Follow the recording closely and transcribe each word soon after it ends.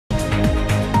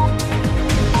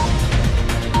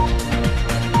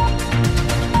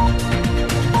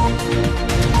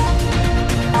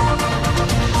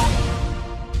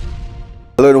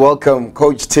Hello and welcome,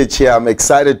 Coach Tich here. I'm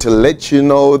excited to let you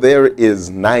know there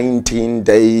is 19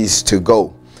 days to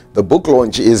go. The book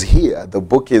launch is here. The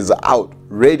book is out,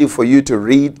 ready for you to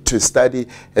read, to study,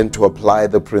 and to apply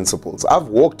the principles. I've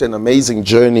walked an amazing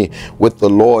journey with the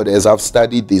Lord as I've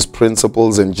studied these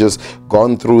principles and just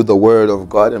gone through the Word of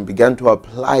God and began to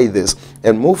apply this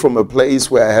and move from a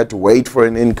place where I had to wait for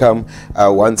an income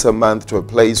once a month to a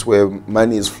place where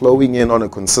money is flowing in on a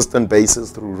consistent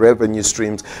basis through revenue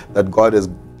streams that God has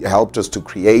helped us to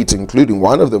create, including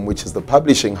one of them, which is the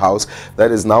publishing house that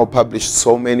has now published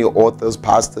so many authors,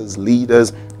 pastors,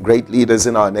 leaders, great leaders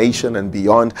in our nation and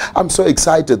beyond. I'm so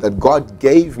excited that God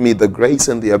gave me the grace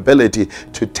and the ability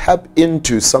to tap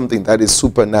into something that is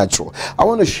supernatural. I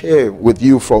want to share with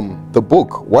you from the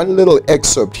book one little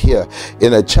excerpt here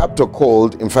in a chapter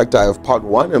called, in fact, I have part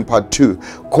 1 and part 2,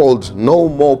 called No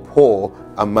More Poor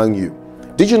Among You.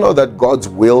 Did you know that God's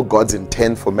will, God's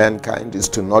intent for mankind is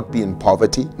to not be in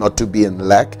poverty, not to be in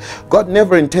lack? God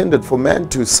never intended for man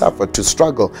to suffer, to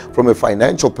struggle from a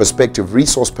financial perspective,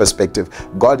 resource perspective.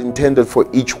 God intended for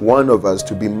each one of us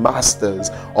to be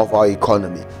masters of our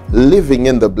economy, living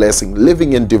in the blessing,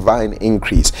 living in divine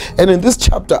increase. And in this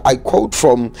chapter, I quote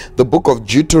from the book of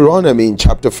Deuteronomy in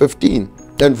chapter 15.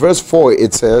 And verse 4,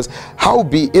 it says,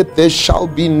 "Howbeit there shall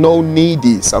be no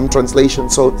needy." Some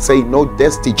translations so say no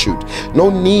destitute, no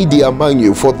needy among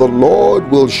you, for the Lord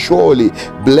will surely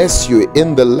bless you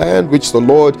in the land which the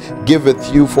Lord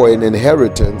giveth you for an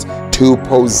inheritance to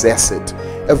possess it.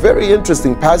 A very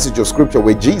interesting passage of scripture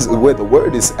where the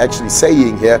word is actually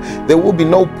saying here, there will be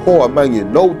no poor among you,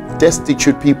 no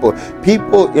destitute people,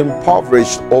 people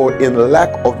impoverished or in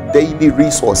lack of daily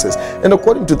resources. And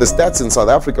according to the stats in South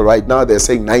Africa right now, they're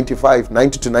saying 90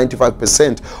 to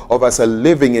 95% of us are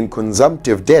living in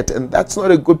consumptive debt, and that's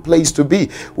not a good place to be.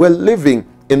 We're living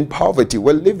in poverty,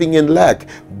 we're living in lack,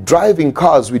 driving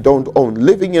cars we don't own,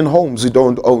 living in homes we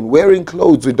don't own, wearing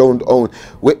clothes we don't own,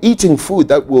 we're eating food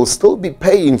that we'll still be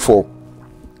paying for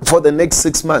the next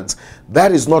 6 months.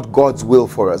 That is not God's will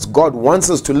for us. God wants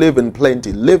us to live in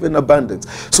plenty, live in abundance.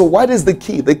 So what is the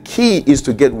key? The key is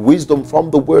to get wisdom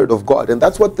from the Word of God. And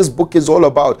that's what this book is all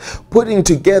about, putting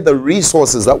together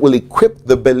resources that will equip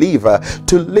the believer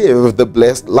to live the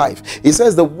blessed life. He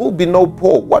says there will be no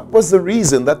poor. What was the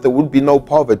reason that there would be no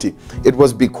poverty? It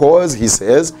was because, he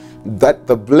says, that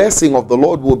the blessing of the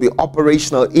Lord will be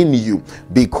operational in you,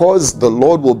 because the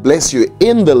Lord will bless you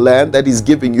in the land that He's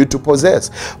giving you to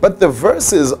possess. But the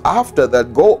verses after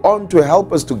that go on to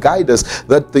help us, to guide us,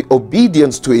 that the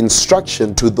obedience to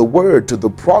instruction, to the word, to the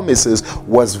promises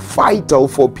was vital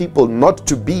for people not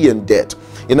to be in debt.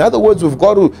 In other words, we've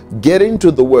got to get into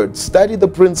the word, study the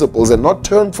principles, and not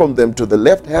turn from them to the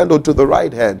left hand or to the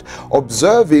right hand.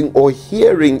 Observing or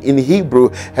hearing in Hebrew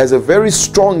has a very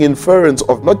strong inference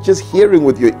of not just hearing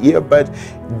with your ear, but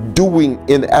doing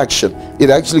in action. It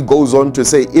actually goes on to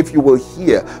say, if you will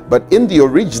hear. But in the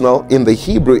original, in the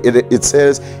Hebrew, it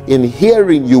says, in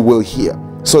hearing you will hear.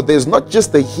 So there's not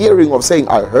just the hearing of saying,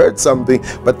 I heard something,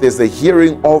 but there's the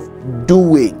hearing of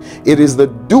doing. It is the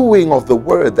doing of the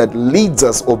word that leads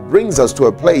us or brings us to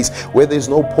a place where there's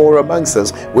no poor amongst us,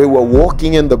 where we're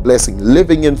walking in the blessing,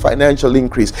 living in financial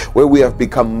increase, where we have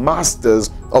become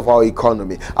masters of our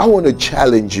economy. I want to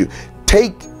challenge you.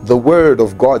 Take the Word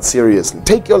of God seriously.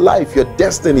 Take your life, your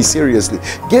destiny seriously.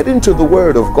 Get into the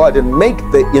Word of God and make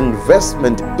the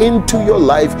investment into your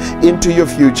life, into your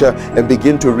future, and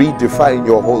begin to redefine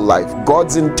your whole life.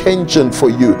 God's intention for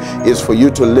you is for you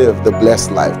to live the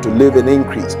blessed life, to live in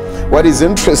increase. What is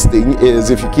interesting is,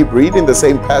 if you keep reading the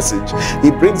same passage, he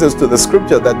brings us to the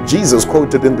scripture that Jesus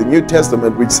quoted in the New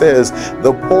Testament, which says,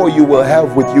 the poor you will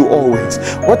have with you always.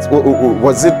 What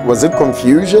was it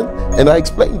confusion? And I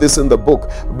explained this in the book.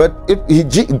 But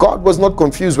God was not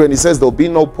confused when he says there'll be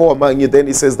no poor among you. Then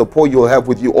he says the poor you'll have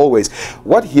with you always.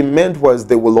 What he meant was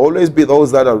there will always be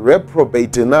those that are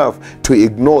reprobate enough to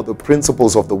ignore the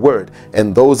principles of the word.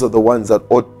 And those are the ones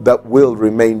that will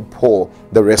remain poor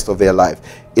the rest of their life.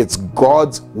 It's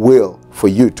God's will for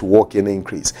you to walk in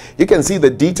increase. You can see the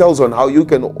details on how you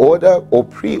can order or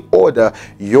pre-order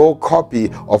your copy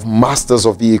of Masters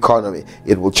of the Economy.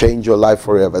 It will change your life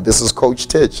forever. This is Coach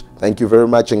Tich. Thank you very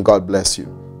much, and God bless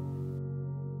you.